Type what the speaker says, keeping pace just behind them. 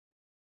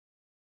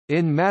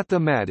In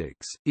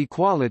mathematics,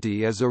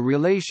 equality is a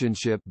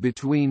relationship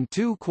between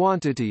two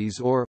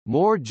quantities or,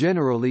 more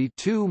generally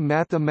two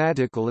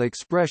mathematical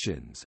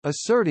expressions,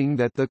 asserting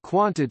that the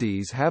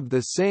quantities have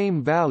the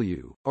same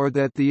value, or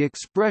that the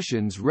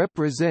expressions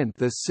represent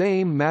the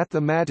same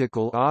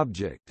mathematical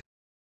object.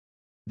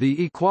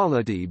 The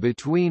equality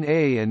between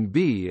A and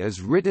B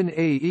is written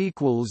A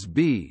equals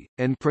B,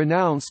 and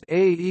pronounced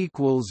A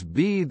equals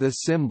B. The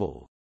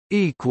symbol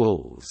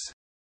equals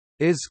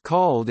is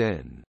called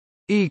an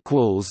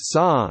equals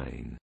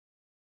sign.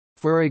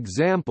 For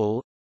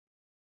example,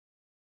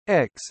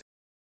 x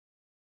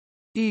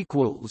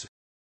equals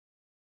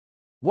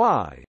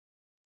y.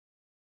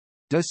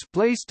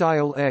 Display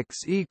style x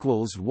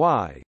equals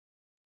y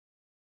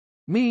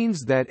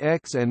means that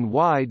x and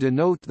y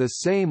denote the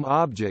same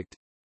object.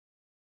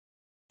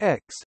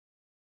 X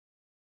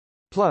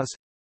plus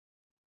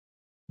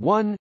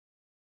 1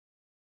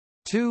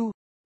 2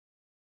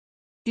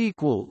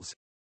 equals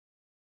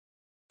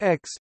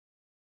x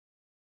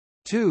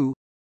 2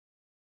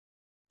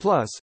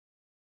 plus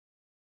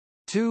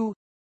 2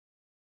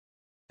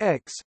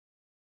 x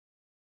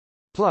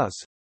plus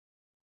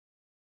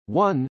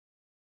 1.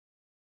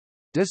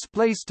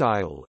 Display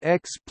style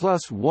x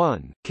plus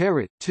 1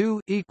 caret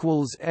 2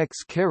 equals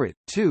x caret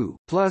 2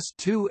 plus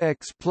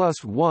 2x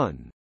plus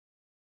 1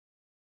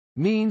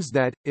 means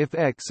that, if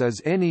x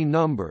is any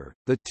number,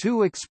 the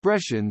two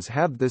expressions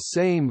have the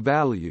same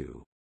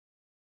value.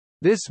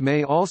 This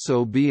may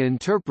also be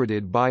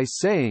interpreted by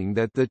saying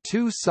that the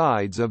two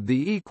sides of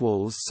the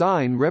equals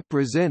sign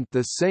represent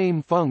the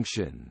same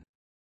function.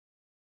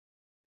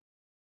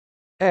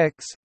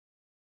 X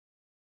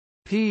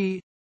p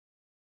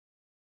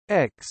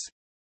x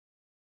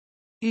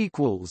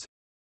equals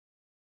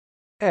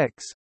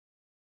x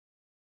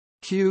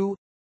q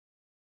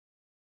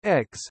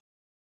x.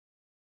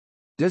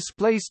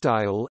 Display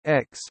style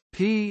x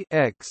p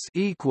x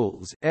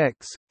equals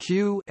x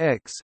q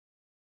x.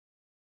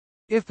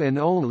 If and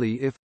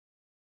only if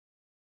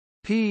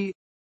p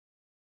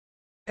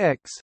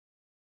x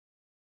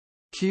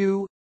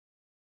q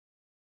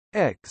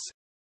x.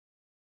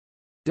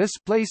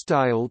 Display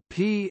style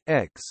p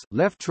x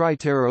left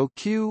right arrow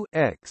q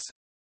x.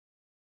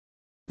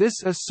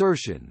 This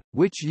assertion,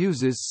 which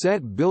uses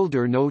set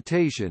builder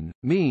notation,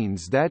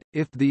 means that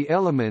if the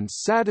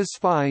elements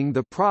satisfying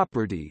the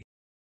property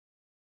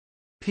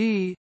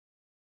p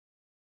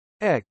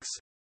x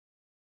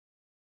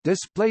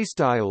display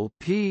style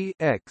p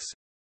x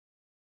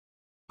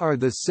are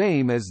the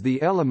same as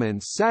the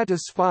elements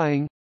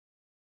satisfying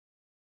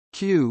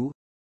q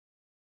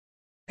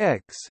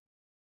x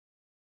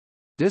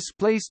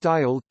display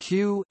style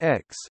q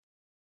x,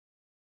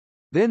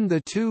 then the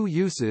two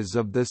uses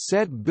of the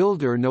set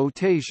builder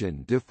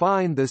notation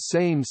define the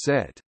same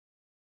set.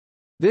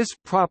 This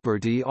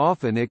property,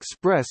 often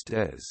expressed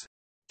as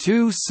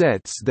two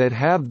sets that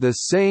have the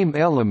same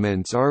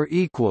elements are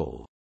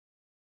equal.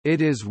 It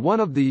is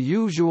one of the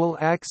usual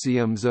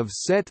axioms of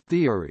set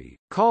theory,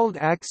 called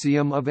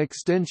axiom of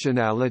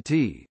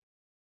extensionality.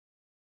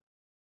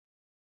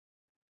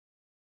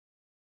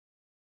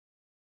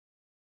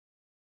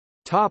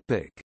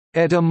 Topic: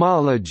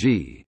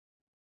 Etymology.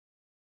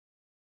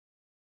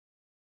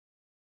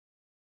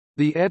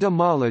 The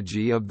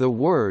etymology of the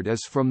word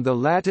is from the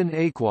Latin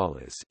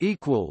aequalis,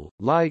 equal,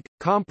 like,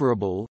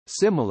 comparable,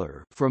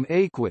 similar, from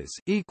aequus,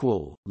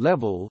 equal,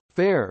 level,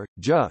 fair,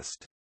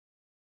 just.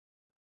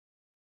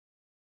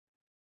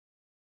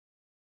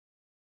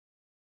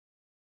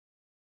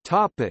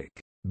 Topic: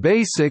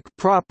 Basic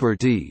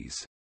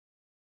properties.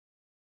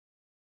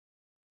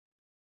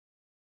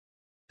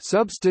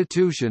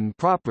 Substitution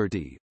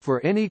property,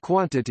 for any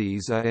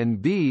quantities A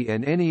and B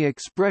and any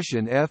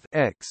expression f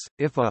x,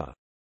 if A.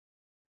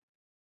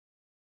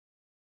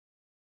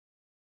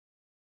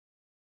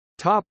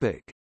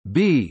 Topic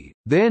B,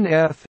 then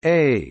f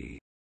A.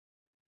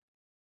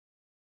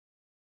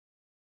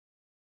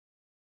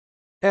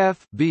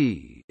 F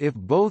B, if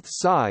both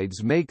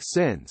sides make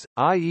sense,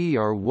 i.e.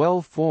 are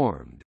well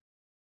formed.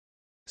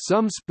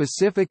 Some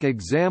specific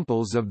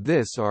examples of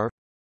this are: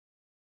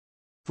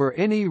 for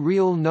any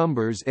real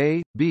numbers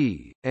A,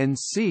 B, and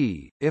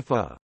C, if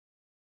A.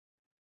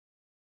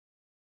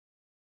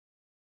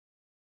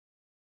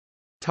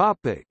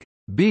 Topic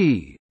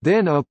B,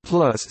 then A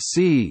plus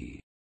C.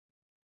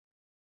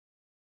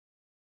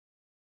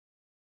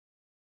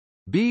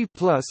 B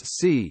plus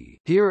C,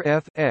 here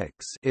f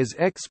x is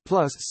x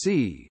plus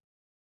c.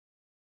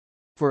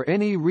 For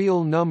any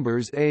real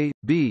numbers A,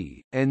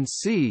 B, and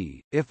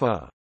C, if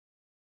A.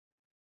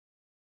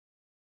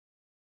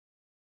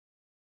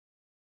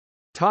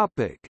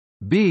 Topic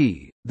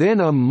B,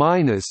 then A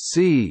minus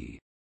C.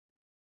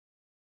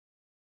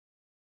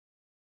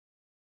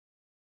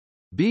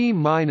 B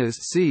minus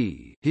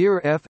C, here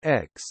f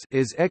x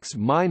is x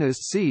minus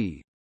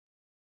c.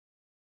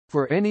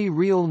 For any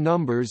real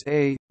numbers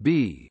A,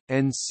 B,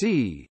 and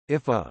C,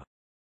 if A.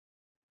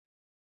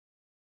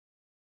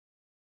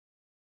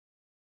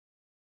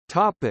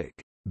 Topic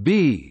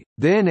B,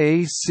 then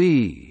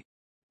AC.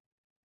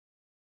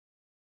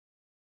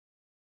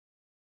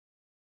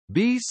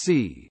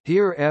 BC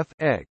here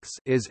f(x)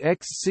 is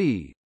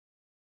xc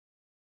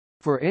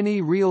for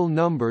any real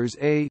numbers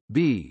a,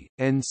 b,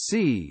 and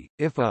c,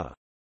 if a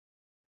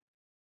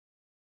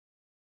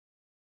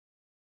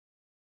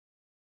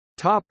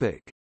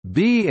topic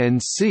b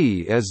and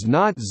c is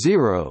not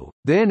 0,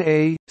 then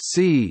a,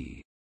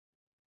 c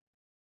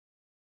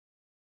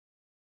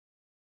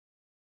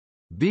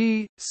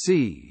b,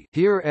 c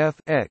here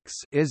f(x)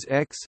 is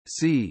x,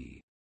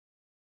 c.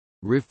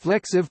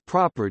 Reflexive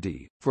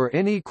property, for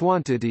any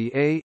quantity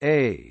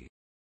a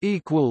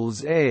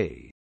equals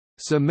a.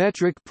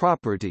 Symmetric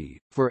property,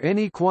 for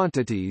any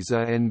quantities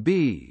a and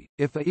b,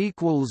 if a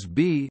equals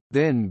b,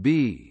 then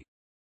b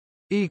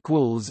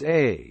equals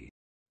a.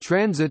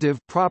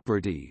 Transitive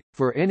property,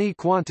 for any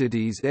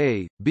quantities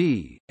a,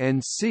 b,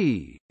 and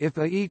c, if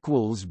a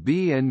equals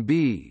b and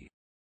b.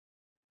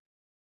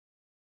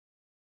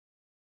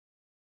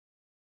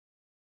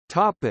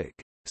 Topic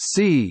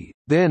c,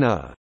 then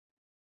a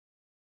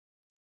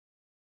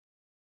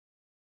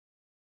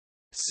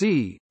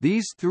c.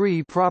 These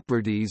three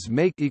properties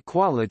make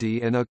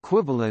equality an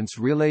equivalence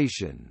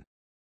relation.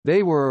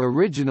 They were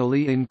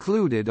originally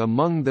included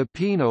among the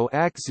Peano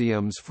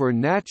axioms for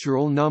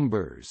natural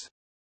numbers.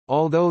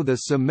 Although the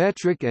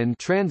symmetric and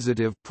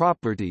transitive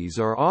properties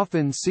are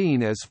often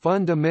seen as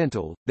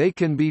fundamental, they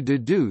can be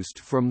deduced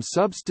from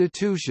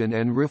substitution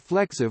and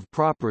reflexive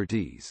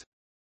properties.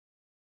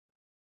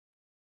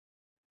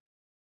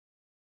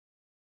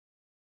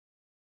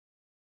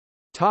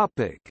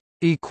 Topic: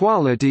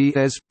 Equality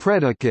as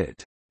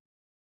predicate.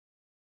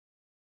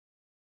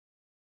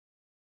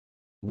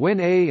 When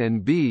a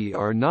and b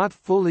are not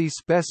fully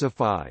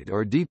specified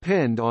or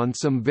depend on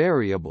some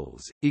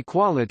variables,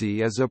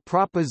 equality is a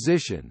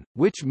proposition,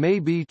 which may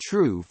be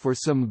true for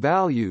some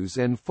values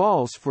and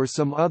false for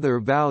some other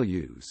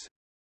values.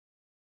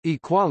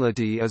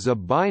 Equality is a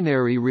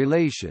binary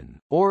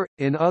relation, or,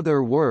 in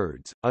other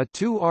words, a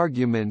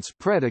two-arguments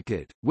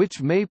predicate,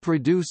 which may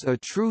produce a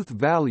truth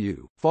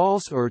value,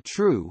 false or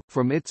true,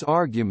 from its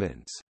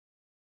arguments.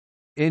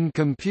 In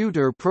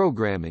computer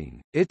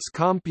programming, its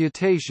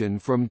computation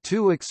from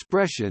two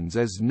expressions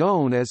is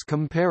known as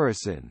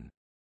comparison.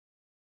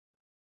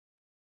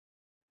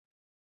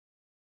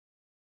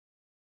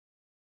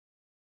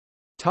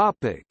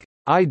 Topic: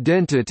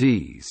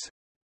 Identities.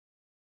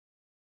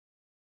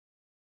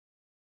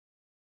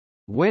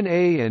 When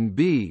a and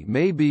b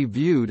may be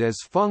viewed as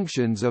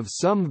functions of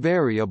some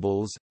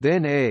variables,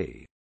 then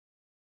a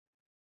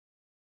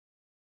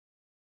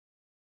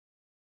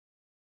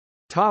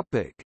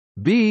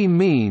b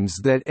means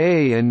that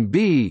a and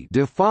b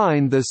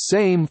define the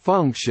same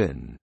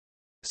function.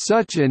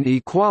 Such an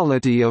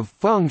equality of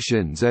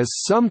functions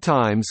is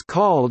sometimes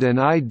called an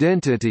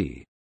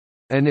identity.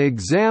 An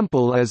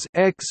example is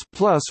x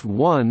plus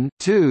 1,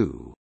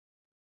 2.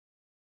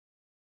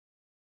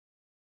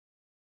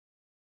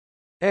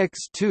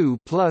 x2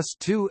 plus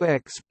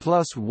 2x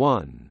plus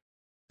 1.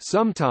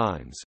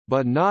 Sometimes,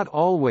 but not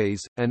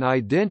always, an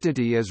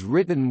identity is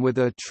written with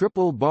a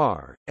triple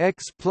bar,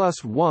 x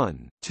plus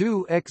 1,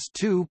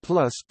 2x2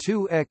 plus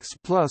 2x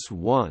plus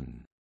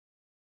 1.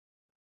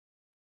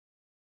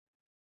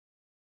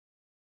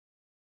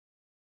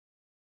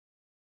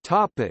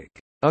 Topic: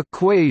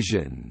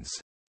 Equations.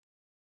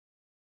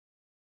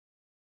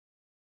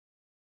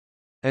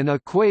 An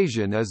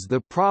equation is the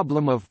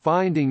problem of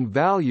finding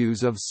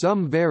values of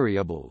some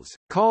variables,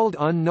 called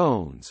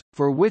unknowns,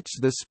 for which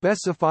the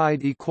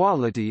specified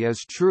equality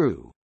is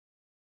true.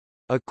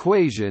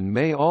 Equation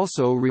may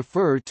also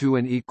refer to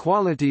an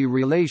equality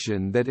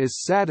relation that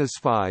is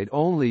satisfied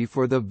only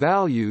for the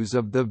values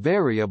of the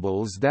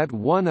variables that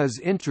one is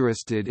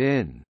interested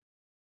in.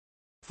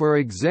 For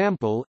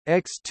example,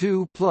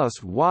 x2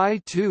 plus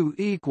y2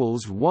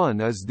 equals 1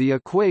 is the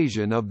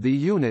equation of the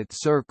unit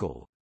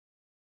circle.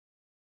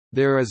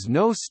 There is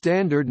no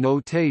standard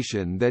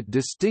notation that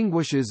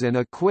distinguishes an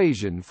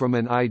equation from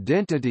an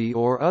identity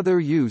or other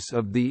use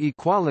of the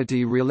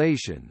equality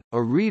relation. A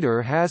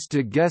reader has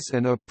to guess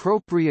an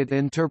appropriate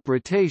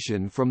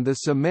interpretation from the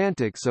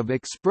semantics of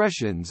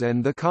expressions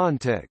and the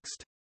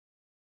context.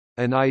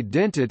 An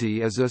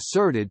identity is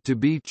asserted to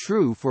be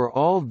true for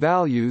all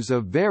values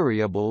of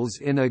variables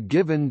in a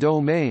given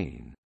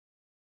domain.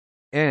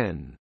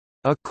 An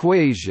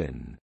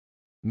equation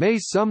may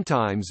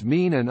sometimes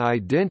mean an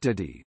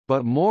identity,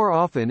 but more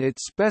often it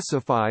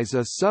specifies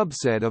a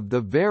subset of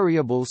the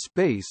variable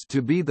space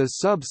to be the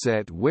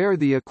subset where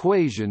the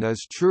equation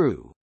is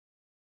true.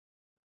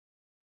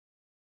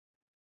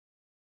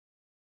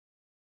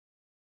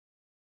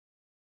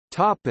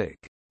 Topic: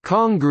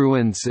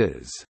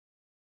 Congruences.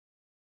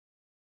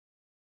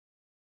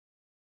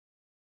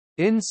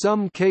 In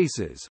some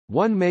cases,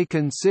 one may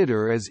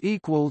consider as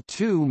equal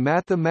two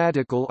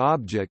mathematical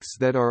objects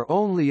that are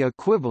only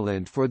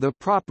equivalent for the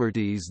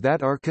properties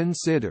that are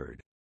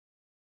considered.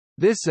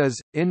 This is,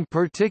 in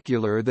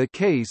particular, the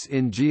case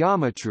in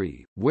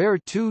geometry, where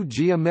two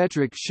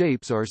geometric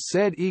shapes are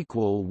said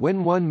equal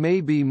when one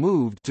may be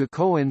moved to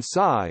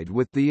coincide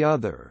with the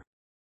other.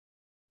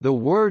 The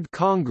word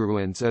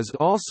congruence is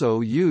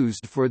also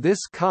used for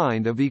this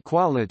kind of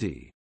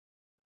equality.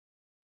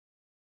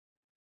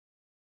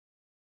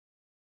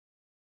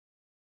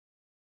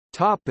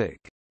 Topic: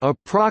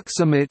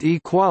 Approximate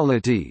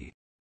equality.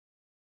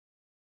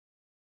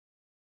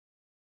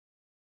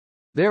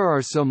 There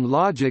are some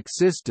logic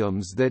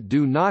systems that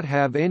do not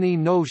have any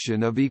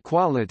notion of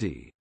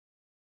equality.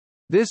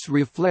 This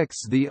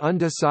reflects the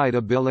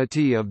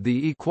undecidability of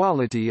the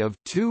equality of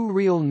two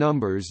real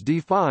numbers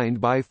defined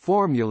by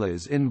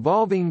formulas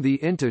involving the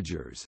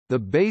integers, the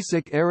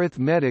basic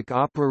arithmetic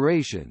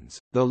operations,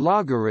 the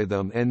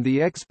logarithm and the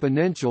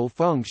exponential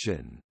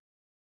function.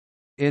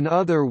 In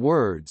other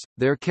words,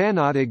 there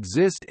cannot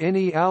exist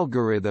any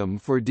algorithm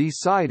for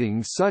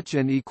deciding such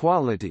an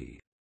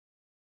equality.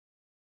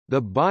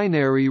 The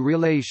binary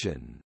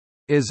relation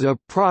is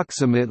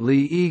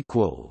approximately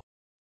equal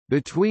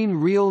between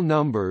real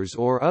numbers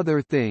or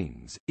other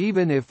things,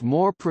 even if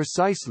more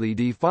precisely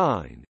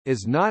defined,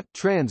 is not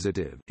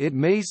transitive. It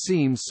may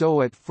seem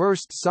so at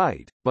first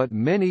sight, but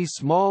many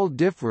small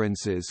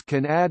differences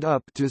can add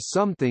up to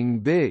something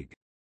big.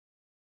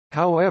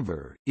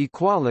 However,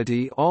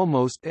 equality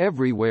almost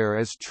everywhere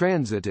is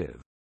transitive.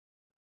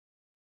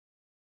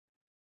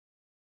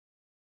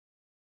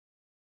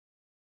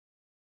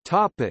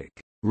 Topic: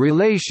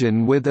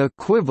 Relation with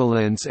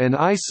equivalence and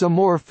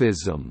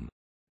isomorphism.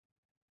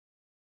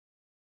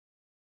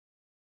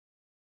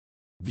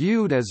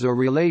 Viewed as a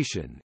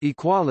relation,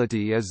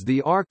 equality is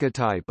the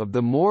archetype of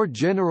the more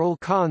general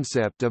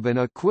concept of an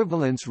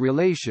equivalence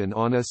relation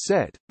on a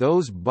set,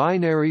 those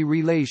binary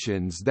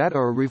relations that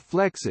are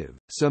reflexive,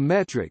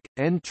 symmetric,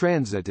 and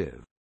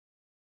transitive.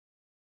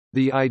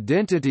 The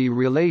identity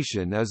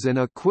relation is an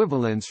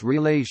equivalence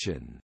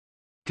relation.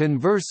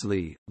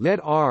 Conversely, let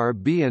R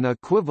be an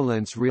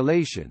equivalence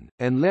relation,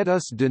 and let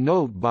us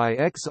denote by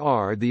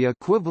XR the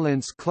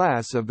equivalence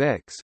class of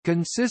X,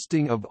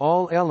 consisting of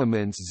all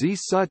elements Z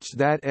such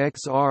that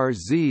XR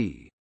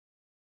Z.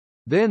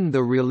 Then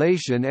the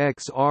relation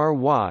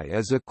XRY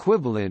is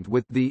equivalent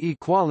with the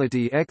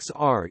equality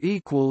XR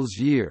equals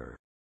year.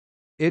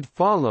 It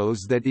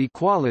follows that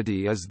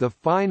equality is the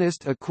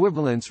finest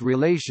equivalence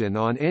relation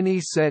on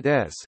any set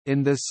S,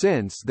 in the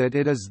sense that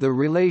it is the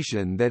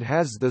relation that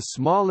has the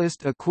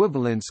smallest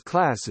equivalence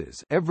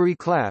classes. Every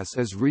class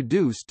is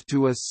reduced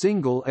to a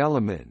single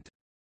element.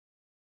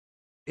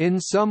 In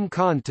some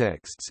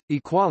contexts,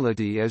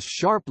 equality is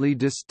sharply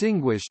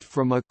distinguished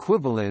from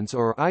equivalence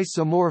or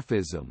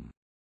isomorphism.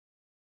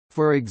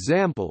 For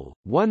example,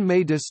 one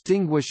may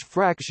distinguish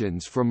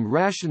fractions from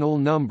rational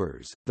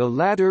numbers, the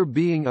latter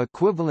being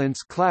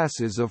equivalence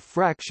classes of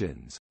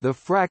fractions. The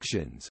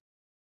fractions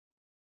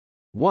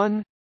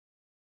 1,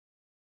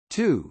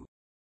 2,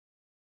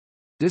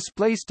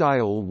 display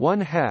style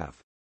 1/2,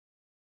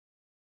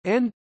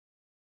 and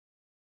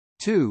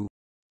 2,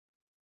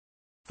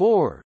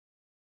 4,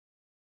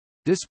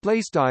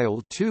 display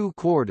style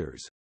 2/4,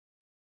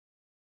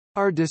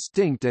 are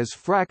distinct as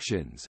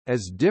fractions,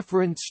 as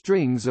different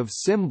strings of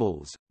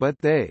symbols, but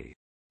they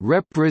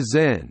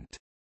represent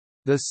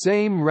the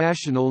same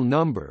rational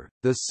number,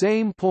 the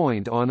same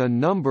point on a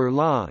number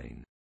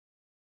line.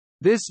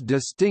 This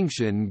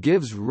distinction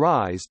gives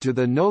rise to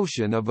the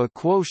notion of a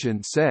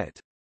quotient set.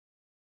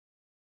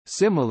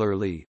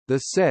 Similarly, the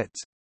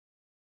sets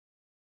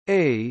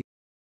A,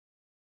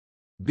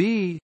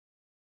 B,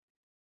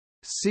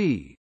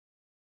 C,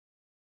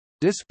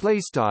 display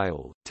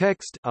style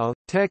text A,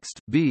 text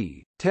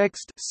B,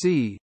 text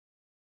C,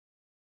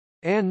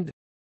 and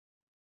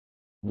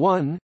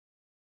 1,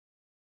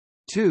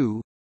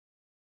 2,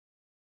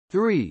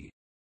 3,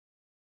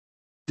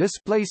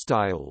 display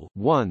style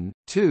 1,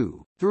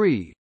 2,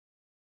 3,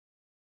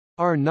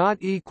 are not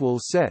equal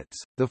sets.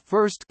 The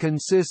first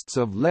consists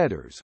of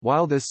letters,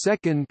 while the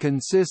second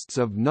consists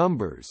of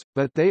numbers,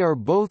 but they are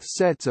both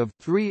sets of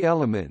 3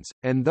 elements,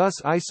 and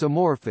thus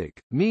isomorphic,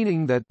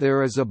 meaning that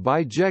there is a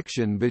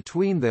bijection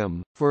between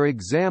them. For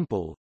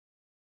example,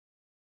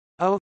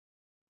 A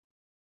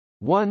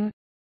 1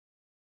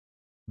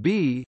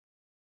 B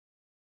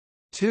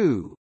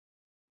 2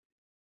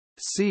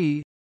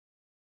 C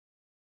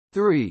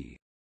 3.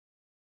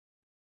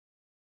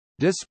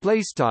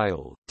 Display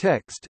style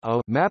text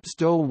A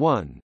mapsto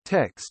 1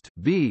 text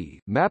B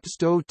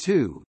mapsto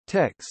 2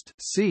 text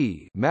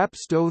C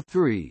mapsto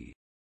 3.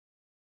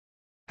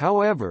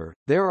 However,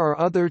 there are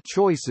other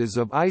choices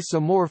of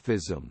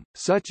isomorphism,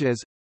 such as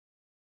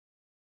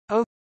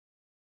A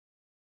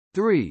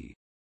 3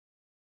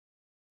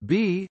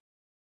 B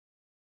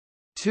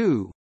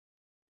 2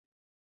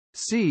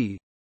 C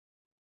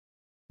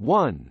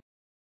 1.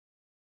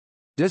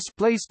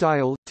 Display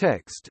style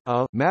text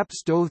A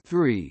mapsto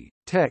 3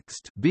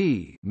 text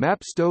B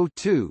mapsto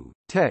 2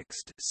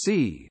 text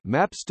C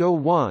mapsto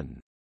 1,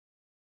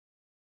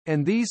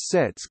 and these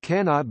sets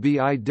cannot be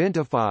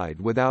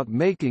identified without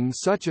making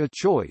such a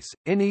choice.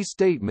 Any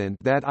statement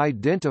that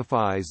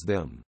identifies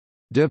them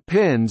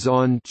depends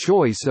on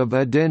choice of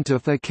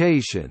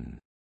identification.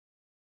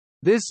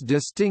 This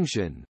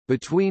distinction,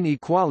 between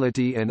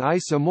equality and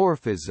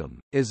isomorphism,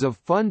 is of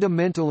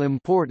fundamental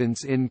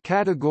importance in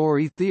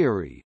category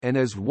theory, and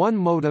is one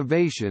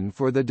motivation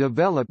for the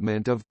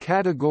development of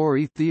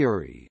category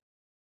theory.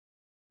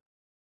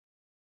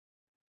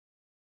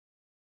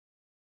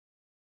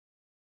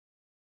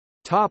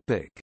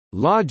 Topic: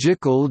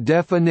 Logical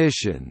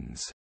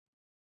definitions.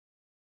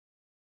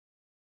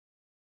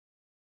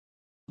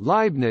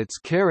 Leibniz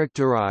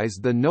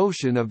characterized the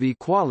notion of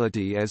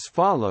equality as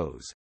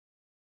follows: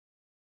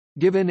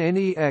 given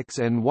any x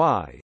and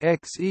y,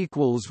 x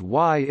equals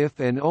y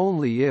if and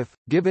only if,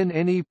 given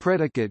any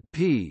predicate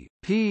p,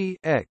 p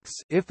x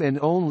if and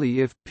only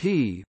if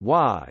p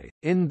y.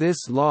 In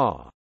this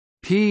law,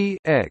 p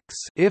x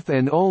if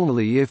and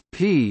only if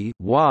p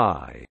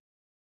y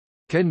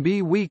can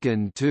be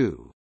weakened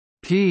to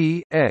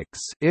p x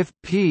if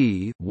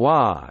p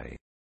y.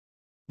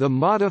 The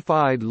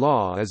modified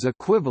law is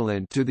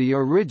equivalent to the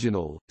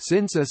original,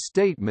 since a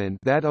statement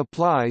that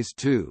applies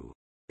to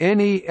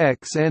any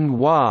x and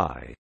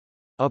y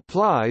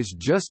applies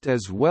just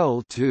as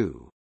well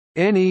to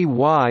any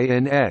y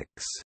and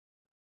x.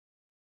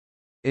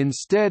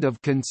 Instead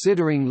of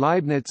considering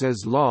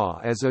Leibniz's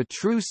law as a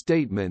true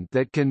statement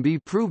that can be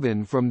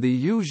proven from the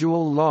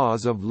usual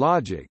laws of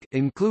logic,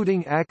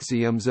 including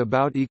axioms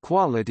about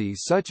equality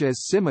such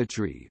as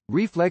symmetry,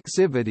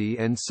 reflexivity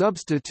and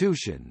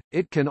substitution,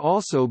 it can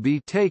also be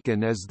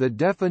taken as the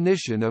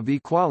definition of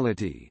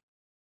equality.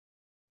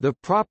 The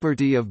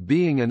property of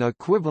being an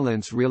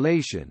equivalence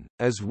relation,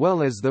 as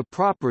well as the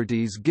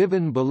properties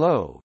given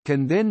below,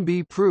 can then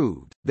be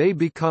proved. They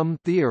become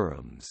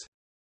theorems.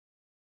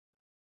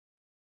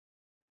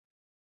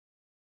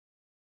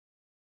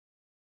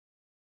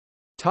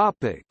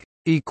 Topic: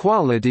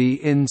 Equality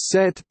in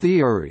set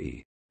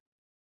theory.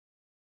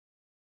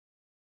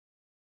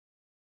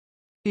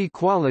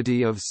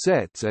 Equality of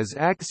sets is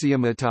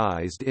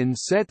axiomatized in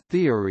set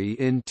theory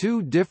in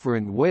two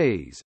different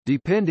ways,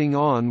 depending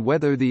on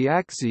whether the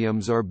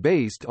axioms are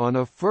based on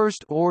a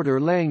first-order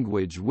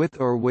language with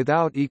or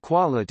without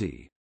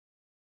equality.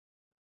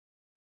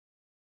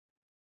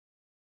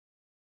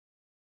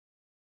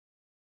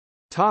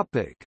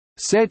 Topic: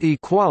 Set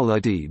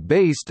equality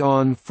based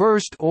on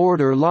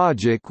first-order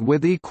logic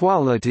with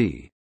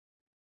equality.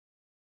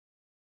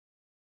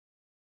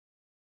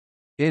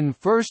 In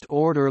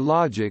first-order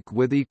logic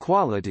with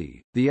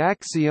equality, the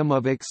axiom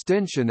of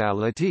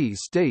extensionality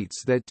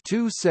states that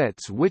two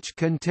sets which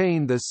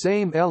contain the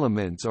same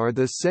elements are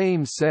the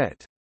same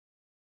set.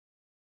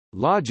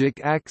 Logic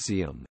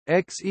axiom: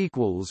 x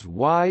equals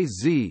y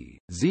z,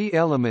 z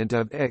element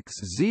of x,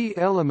 z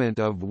element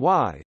of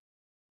y.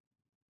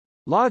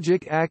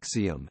 Logic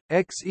axiom: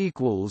 x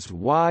equals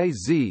y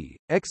z,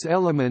 x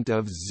element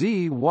of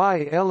z,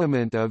 y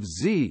element of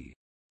z.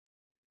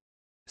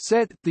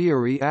 Set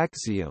theory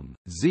axiom: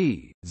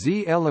 z,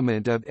 z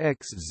element of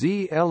x,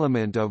 z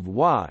element of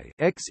y,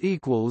 x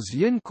equals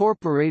y.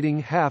 Incorporating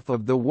half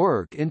of the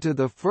work into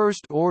the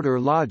first-order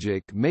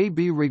logic may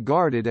be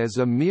regarded as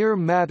a mere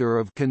matter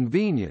of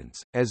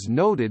convenience, as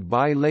noted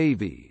by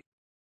Levy.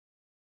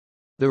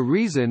 The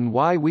reason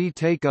why we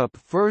take up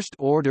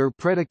first-order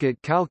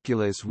predicate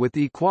calculus with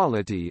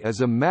equality is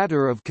a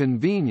matter of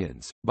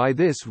convenience. By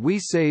this we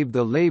save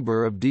the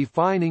labor of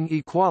defining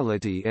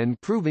equality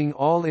and proving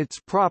all its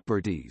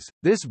properties.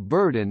 This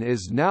burden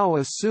is now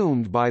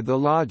assumed by the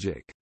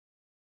logic.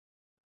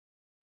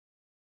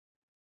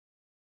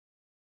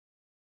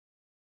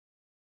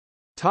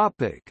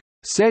 Topic: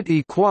 Set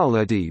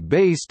equality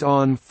based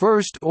on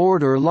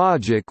first-order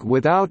logic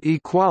without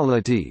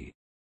equality.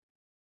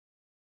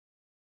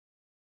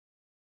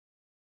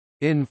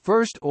 In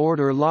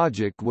first-order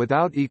logic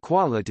without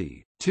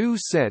equality, two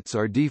sets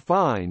are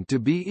defined to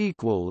be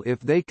equal if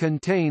they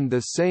contain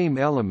the same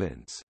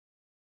elements.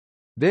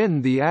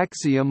 Then the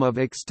axiom of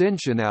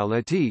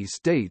extensionality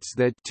states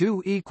that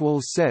two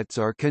equal sets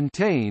are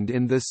contained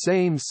in the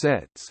same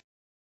sets.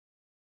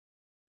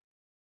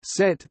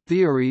 Set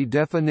theory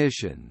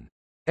definition: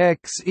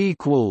 x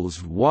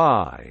equals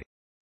y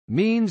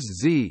means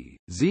z,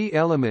 z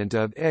element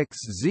of x,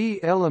 z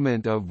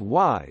element of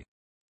y.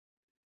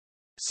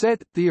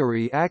 Set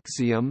theory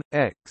axiom: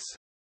 x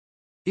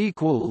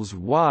equals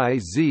y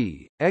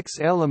z, x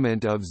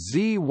element of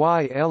z,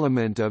 y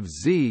element of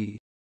z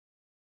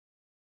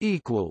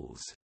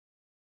equals.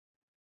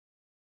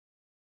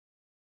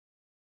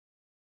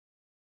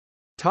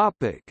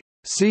 Topic: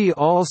 See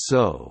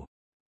also.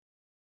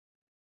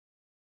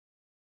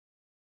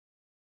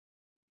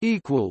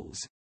 Equals.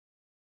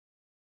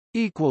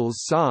 Equals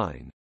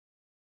sign.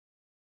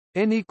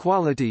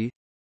 Inequality.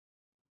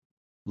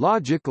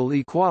 Logical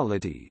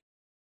equality.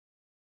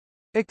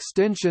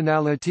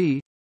 Extensionality.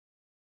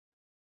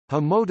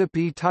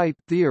 Homotopy type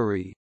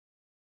theory.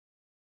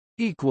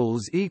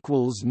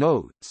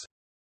 Notes